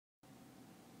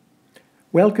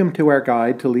Welcome to our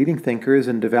guide to leading thinkers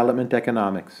in development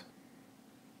economics.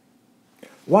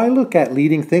 Why look at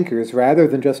leading thinkers rather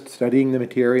than just studying the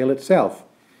material itself?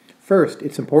 First,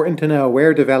 it's important to know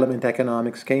where development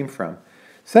economics came from.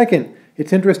 Second,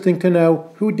 it's interesting to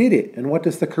know who did it and what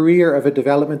does the career of a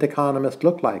development economist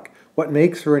look like, what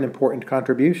makes for an important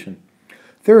contribution.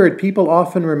 Third, people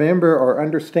often remember or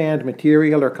understand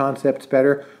material or concepts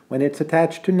better when it's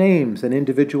attached to names and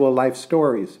individual life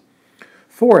stories.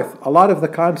 Fourth, a lot of the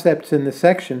concepts in this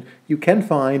section you can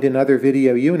find in other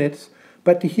video units,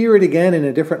 but to hear it again in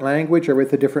a different language or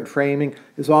with a different framing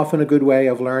is often a good way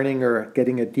of learning or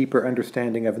getting a deeper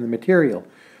understanding of the material.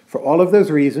 For all of those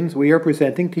reasons, we are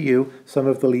presenting to you some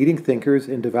of the leading thinkers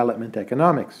in development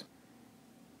economics.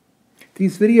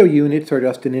 These video units are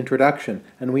just an introduction,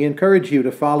 and we encourage you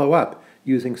to follow up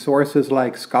using sources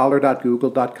like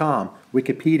scholar.google.com,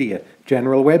 Wikipedia,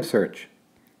 general web search.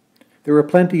 There are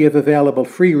plenty of available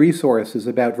free resources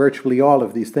about virtually all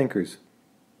of these thinkers.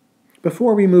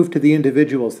 Before we move to the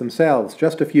individuals themselves,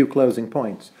 just a few closing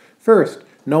points. First,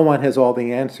 no one has all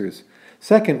the answers.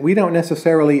 Second, we don't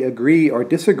necessarily agree or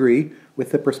disagree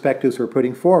with the perspectives we're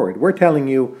putting forward. We're telling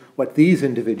you what these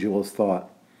individuals thought.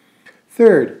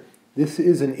 Third, this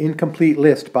is an incomplete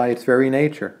list by its very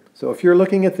nature. So if you're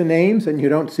looking at the names and you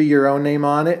don't see your own name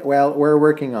on it, well, we're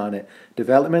working on it.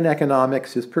 Development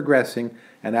economics is progressing,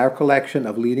 and our collection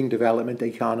of leading development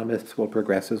economists will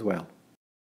progress as well.